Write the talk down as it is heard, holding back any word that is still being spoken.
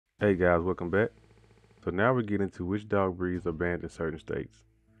Hey guys, welcome back. So now we're getting to which dog breeds are banned in certain states.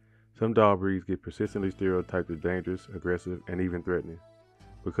 Some dog breeds get persistently stereotyped as dangerous, aggressive, and even threatening.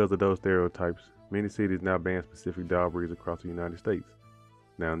 Because of those stereotypes, many cities now ban specific dog breeds across the United States.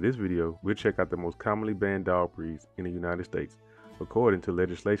 Now in this video, we'll check out the most commonly banned dog breeds in the United States, according to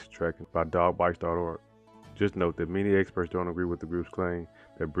legislation tracking by dogbites.org. Just note that many experts don't agree with the group's claim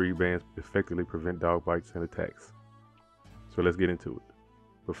that breed bans effectively prevent dog bites and attacks. So let's get into it.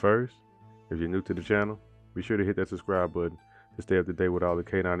 But first, if you're new to the channel, be sure to hit that subscribe button to stay up to date with all the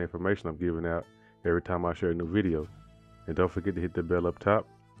canine information I'm giving out every time I share a new video. And don't forget to hit the bell up top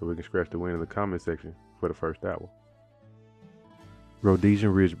so we can scratch the win in the comment section for the first hour.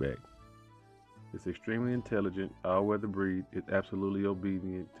 Rhodesian Ridgeback. This extremely intelligent, all-weather breed is absolutely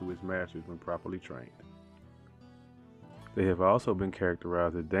obedient to its masters when properly trained. They have also been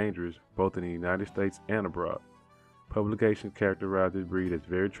characterized as dangerous both in the United States and abroad. Publications characterize this breed as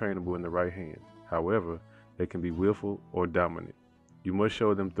very trainable in the right hands. However, they can be willful or dominant. You must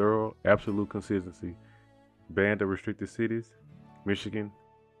show them thorough, absolute consistency. Banned or restricted cities: Michigan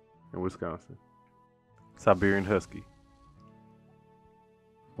and Wisconsin. Siberian Husky.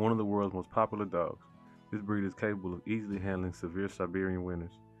 One of the world's most popular dogs, this breed is capable of easily handling severe Siberian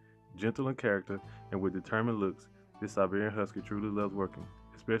winters. Gentle in character and with determined looks, this Siberian Husky truly loves working,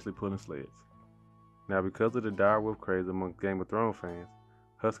 especially pulling sleds. Now, because of the direwolf craze among Game of Thrones fans,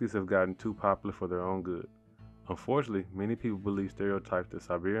 Huskies have gotten too popular for their own good. Unfortunately, many people believe stereotypes that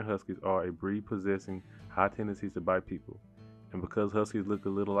Siberian Huskies are a breed possessing high tendencies to bite people. And because Huskies look a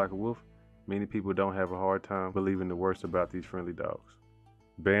little like a wolf, many people don't have a hard time believing the worst about these friendly dogs.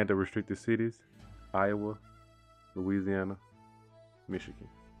 Banned or restricted cities: Iowa, Louisiana, Michigan.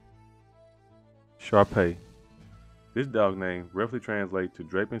 Sharpei. This dog name roughly translates to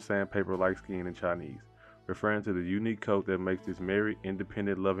draping sandpaper-like skin in Chinese, referring to the unique coat that makes this merry,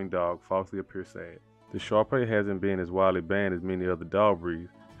 independent, loving dog falsely appear sad. The Sharpei hasn't been as widely banned as many other dog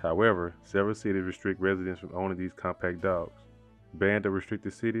breeds. However, several cities restrict residents from owning these compact dogs. Banned or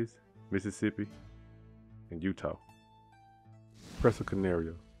restricted cities: Mississippi and Utah. Presa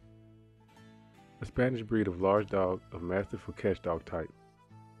Canario. A Spanish breed of large dog of Mastiff or catch dog type.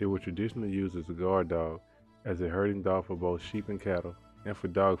 It was traditionally used as a guard dog, as a herding dog for both sheep and cattle, and for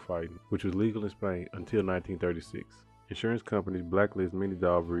dog fighting, which was legal in Spain until 1936. Insurance companies blacklist many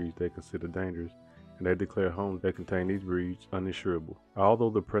dog breeds they consider dangerous, and they declare homes that contain these breeds uninsurable. Although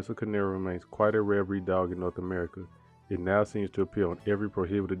the Presa Canario remains quite a rare breed dog in North America, it now seems to appear on every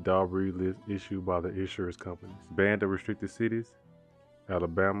prohibited dog breed list issued by the insurance companies. Banned or restricted cities: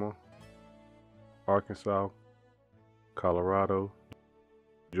 Alabama, Arkansas, Colorado,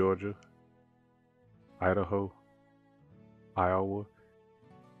 Georgia, Idaho, Iowa,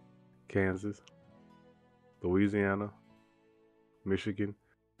 Kansas, Louisiana, Michigan,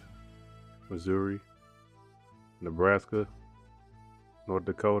 Missouri, Nebraska, North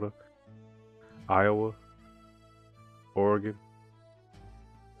Dakota, Iowa, Oregon,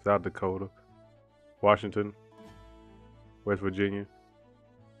 South Dakota, Washington, West Virginia,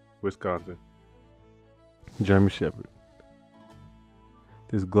 Wisconsin. German Shepherd.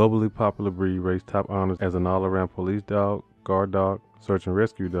 This globally popular breed raised top honors as an all-around police dog, guard dog, search and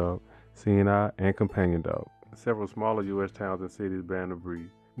rescue dog, CNI, and companion dog. Several smaller U.S. towns and cities ban the breed.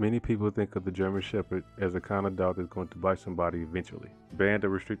 Many people think of the German Shepherd as the kind of dog that's going to bite somebody eventually. Banned or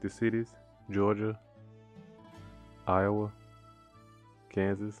restricted cities: Georgia, Iowa,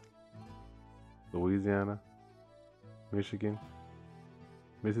 Kansas, Louisiana, Michigan,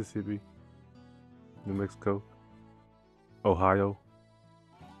 Mississippi, New Mexico, Ohio,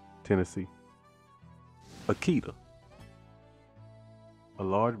 Tennessee. Akita. A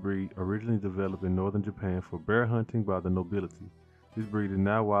large breed originally developed in northern Japan for bear hunting by the nobility. This breed is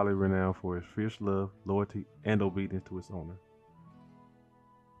now widely renowned for its fierce love, loyalty, and obedience to its owner.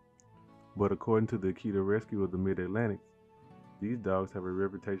 But according to the Akita Rescue of the Mid-Atlantic, these dogs have a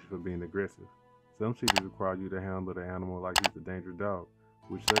reputation for being aggressive. Some cities require you to handle the animal like he's a dangerous dog.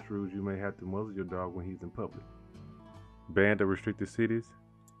 With such rules, you may have to muzzle your dog when he's in public. Banned or restricted cities: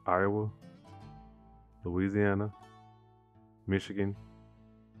 Iowa, Louisiana, Michigan,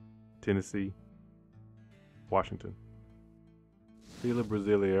 Tennessee, Washington. Fila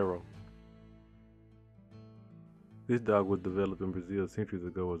Brasileiro. This dog was developed in Brazil centuries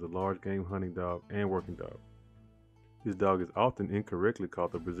ago as a large game hunting dog and working dog. This dog is often incorrectly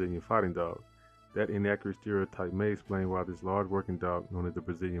called the Brazilian fighting dog. That inaccurate stereotype may explain why this large working dog, known as the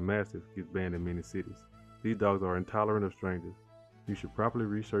Brazilian Mastiff, gets banned in many cities. These dogs are intolerant of strangers. You should properly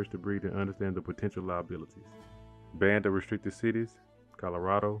research the breed and understand the potential liabilities. Banned or restricted cities: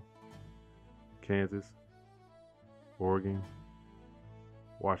 Colorado, Kansas, Oregon,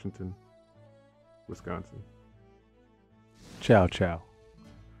 Washington, Wisconsin. Chow Chow.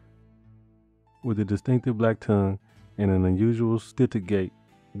 With a distinctive black tongue and an unusual stilted gait,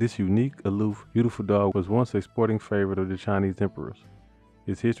 this unique, aloof, beautiful dog was once a sporting favorite of the Chinese emperors.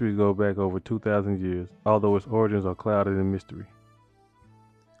 Its history goes back over 2,000 years, although its origins are clouded in mystery.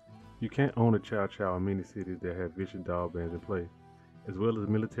 You can't own a Chow Chow in many cities that have vicious dog bans in place, as well as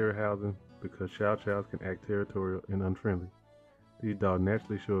military housing, because Chow Chows can act territorial and unfriendly. These dogs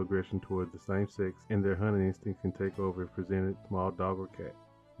naturally show aggression towards the same sex, and their hunting instinct can take over if presented small dog or cat.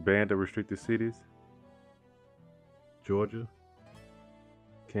 Banned or restricted cities: Georgia,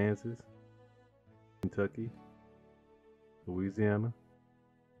 Kansas, Kentucky, Louisiana,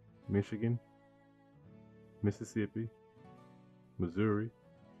 Michigan, Mississippi, Missouri,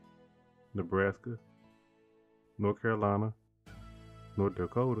 Nebraska, North Carolina, North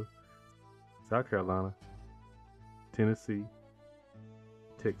Dakota, South Carolina, Tennessee,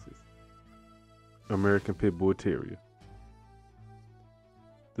 Texas. American Pitbull Terrier.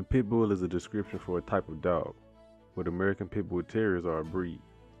 The Pitbull is a description for a type of dog, but American Pitbull Terriers are a breed.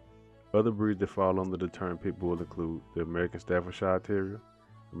 Other breeds that fall under the term Pitbull include the American Staffordshire Terrier,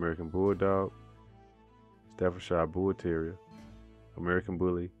 American Bulldog, Staffordshire Bull Terrier, American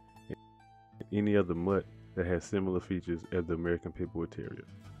Bully, and any other mutt that has similar features as the American Pitbull Terrier.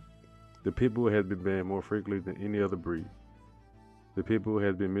 The Pitbull has been banned more frequently than any other breed. The Pitbull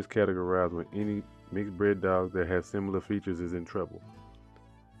has been miscategorized when any mixed bred dog that has similar features is in trouble.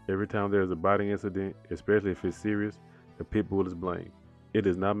 Every time there is a biting incident, especially if it's serious, the Pitbull is blamed. It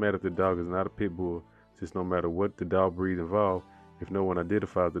does not matter if the dog is not a Pitbull, since no matter what the dog breed involved, if no one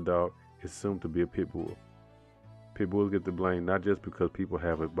identifies the dog, it's assumed to be a Pitbull. Pitbulls get the blame not just because people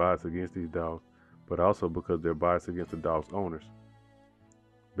have a bias against these dogs, but also because they're biased against the dog's owners.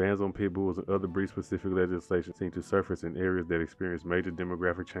 Bans on Pitbulls and other breed-specific legislation seem to surface in areas that experience major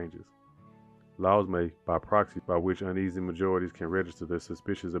demographic changes. Laws may, by proxy, by which uneasy majorities can register their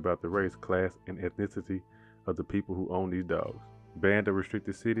suspicions about the race, class, and ethnicity of the people who own these dogs. Banned or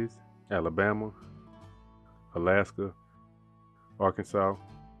restricted cities: Alabama, Alaska, Arkansas,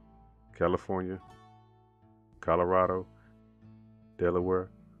 California, Colorado, Delaware,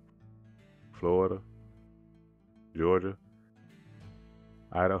 Florida, Georgia,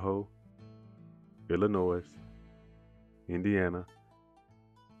 Idaho, Illinois, Indiana,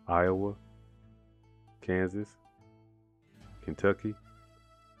 Iowa, Kansas, Kentucky,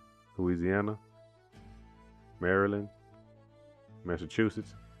 Louisiana, Maryland,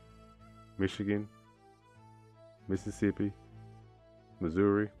 Massachusetts, Michigan, Mississippi,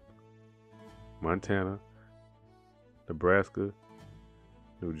 Missouri, Montana, Nebraska,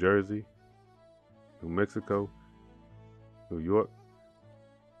 New Jersey, New Mexico, New York,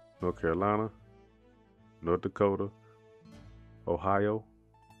 North Carolina, North Dakota, Ohio,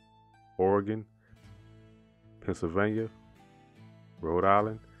 Oregon, Pennsylvania, Rhode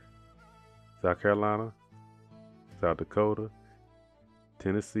Island, South Carolina, South Dakota,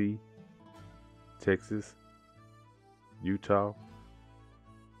 Tennessee, Texas, Utah,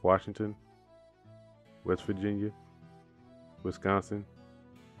 Washington, West Virginia, Wisconsin,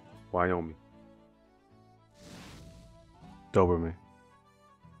 Wyoming. Doberman.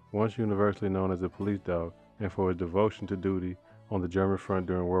 Once universally known as a police dog and for its devotion to duty on the German front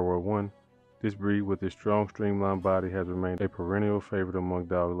during World War I, this breed with its strong streamlined body has remained a perennial favorite among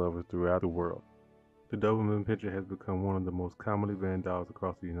dog lovers throughout the world. The Doberman Pinscher has become one of the most commonly banned dogs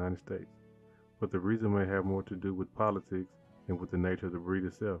across the United States, but the reason may have more to do with politics than with the nature of the breed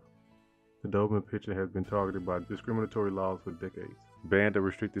itself. The Doberman Pinscher has been targeted by discriminatory laws for decades. Banned or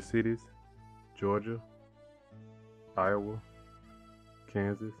restricted cities: Georgia, Iowa,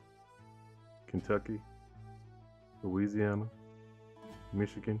 Kansas, Kentucky, Louisiana,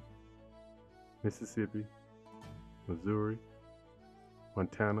 Michigan, Mississippi, Missouri,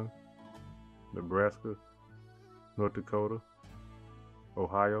 Montana, Nebraska, North Dakota,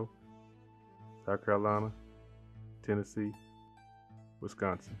 Ohio, South Carolina, Tennessee,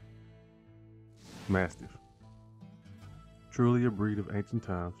 Wisconsin. Mastiff. Truly a breed of ancient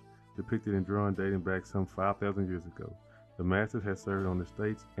times, depicted in drawing dating back some 5,000 years ago, the Mastiff has served on the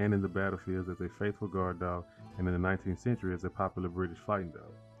states and in the battlefields as a faithful guard dog, and in the 19th century as a popular British fighting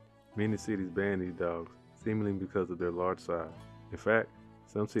dog. Many cities ban these dogs, seemingly because of their large size. In fact,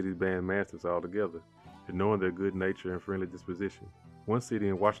 some cities ban Mastiffs altogether, ignoring their good nature and friendly disposition. One city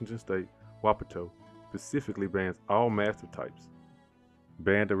in Washington state, Wapato, specifically bans all Mastiff types.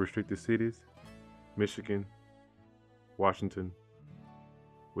 Banned or restricted cities: Michigan, Washington,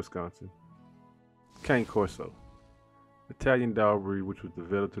 Wisconsin. Cane Corso. Italian dog breed which was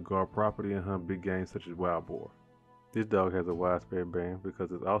developed to guard property and hunt big game such as wild boar. This dog has a widespread band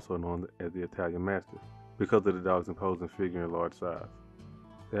because it's also known as the Italian Mastiff, because of the dog's imposing figure and large size.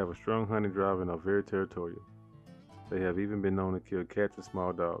 They have a strong hunting drive and are very territorial. They have even been known to kill cats and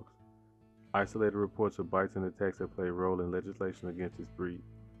small dogs. Isolated reports of bites and attacks have played a role in legislation against this breed.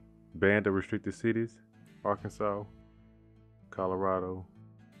 Banned or restricted cities: Arkansas, Colorado,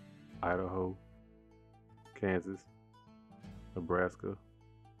 Idaho, Kansas, Nebraska,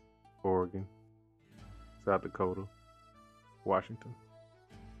 Oregon, South Dakota, Washington.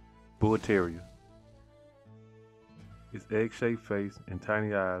 Bull Terrier. Its egg-shaped face and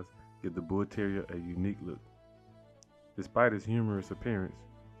tiny eyes give the Bull Terrier a unique look. Despite its humorous appearance,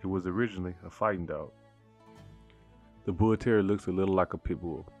 it was originally a fighting dog. The Bull Terrier looks a little like a pit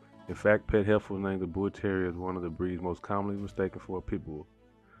bull. In fact, Pet Helpful named the Bull Terrier as one of the breeds most commonly mistaken for a pit bull.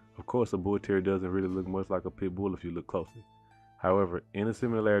 Of course, a Bull Terrier doesn't really look much like a pit bull if you look closely. However, any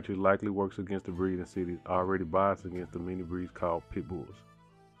similarity likely works against the breed in cities already biased against the many breeds called pit bulls.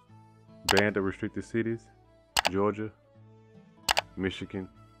 Banned or restricted cities: Georgia, Michigan,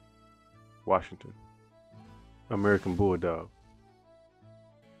 Washington. American Bulldog.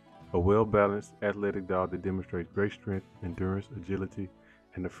 A well-balanced, athletic dog that demonstrates great strength, endurance, agility,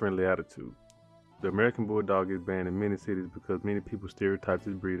 and a friendly attitude. The American Bulldog is banned in many cities because many people stereotype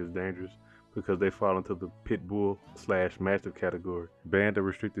this breed as dangerous because they fall into the pit bull/mastiff category. Banned or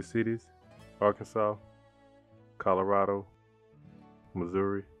restricted cities: Arkansas, Colorado,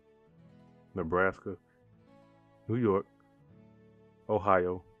 Missouri, Nebraska, New York,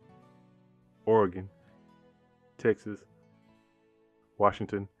 Ohio, Oregon, Texas,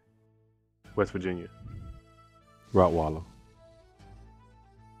 Washington, West Virginia. Rottweiler.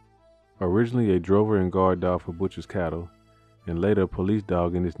 Originally a drover and guard dog for butcher's cattle, and later a police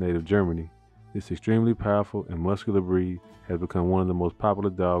dog in its native Germany, this extremely powerful and muscular breed has become one of the most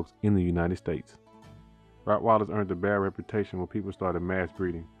popular dogs in the United States. Rottweilers earned a bad reputation when people started mass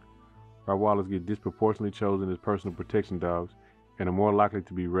breeding. Rottweilers get disproportionately chosen as personal protection dogs and are more likely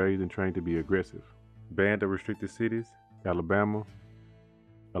to be raised and trained to be aggressive. Banned or restricted cities: Alabama,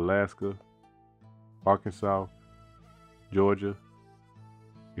 Alaska, Arkansas, Georgia,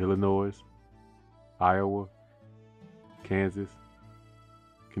 Illinois, Iowa, Kansas,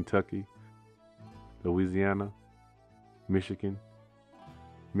 Kentucky, Louisiana, Michigan,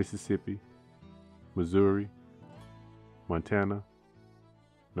 Mississippi, Missouri, Montana,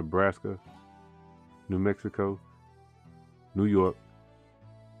 Nebraska, New Mexico, New York,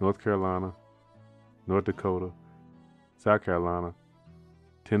 North Carolina, North Dakota, South Carolina,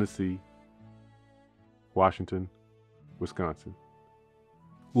 Tennessee, Washington, Wisconsin.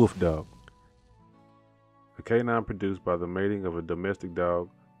 Wolf Dog. A canine produced by the mating of a domestic dog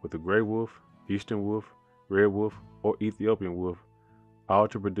with a gray wolf, eastern wolf, red wolf, or Ethiopian wolf, all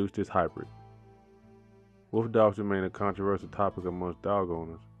to produce this hybrid. Wolf dogs remain a controversial topic amongst dog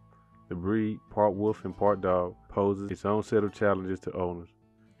owners. The breed, part wolf and part dog, poses its own set of challenges to owners.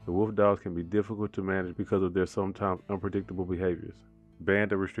 The wolf dogs can be difficult to manage because of their sometimes unpredictable behaviors.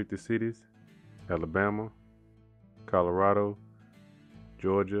 Banned or restricted cities: Alabama, Colorado,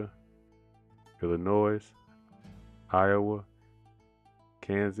 Georgia, Illinois, Iowa,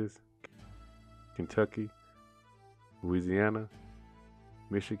 Kansas, Kentucky, Louisiana,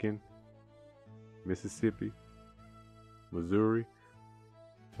 Michigan, Mississippi, Missouri,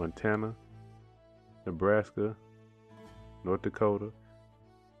 Montana, Nebraska, North Dakota,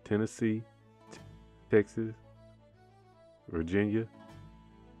 Tennessee, Texas, Virginia,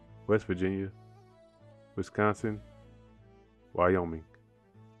 West Virginia, Wisconsin, Wyoming.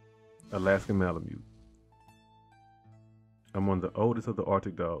 Alaskan Malamute. Among the oldest of the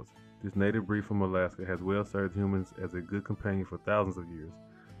Arctic dogs, this native breed from Alaska has well served humans as a good companion for thousands of years,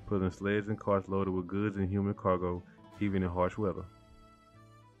 pulling sleds and carts loaded with goods and human cargo, even in harsh weather.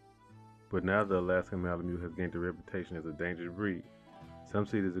 But now the Alaskan Malamute has gained a reputation as a dangerous breed. Some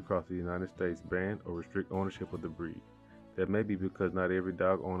cities across the United States ban or restrict ownership of the breed. That may be because not every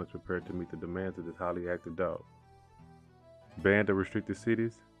dog owner is prepared to meet the demands of this highly active dog. Banned or restricted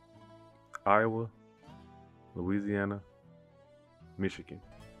cities: Iowa, Louisiana, Michigan.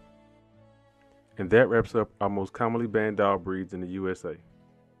 And that wraps up our most commonly banned dog breeds in the USA.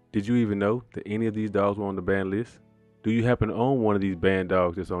 Did you even know that any of these dogs were on the banned list? Do you happen to own one of these banned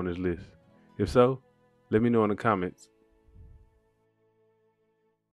dogs that's on this list? If so, let me know in the comments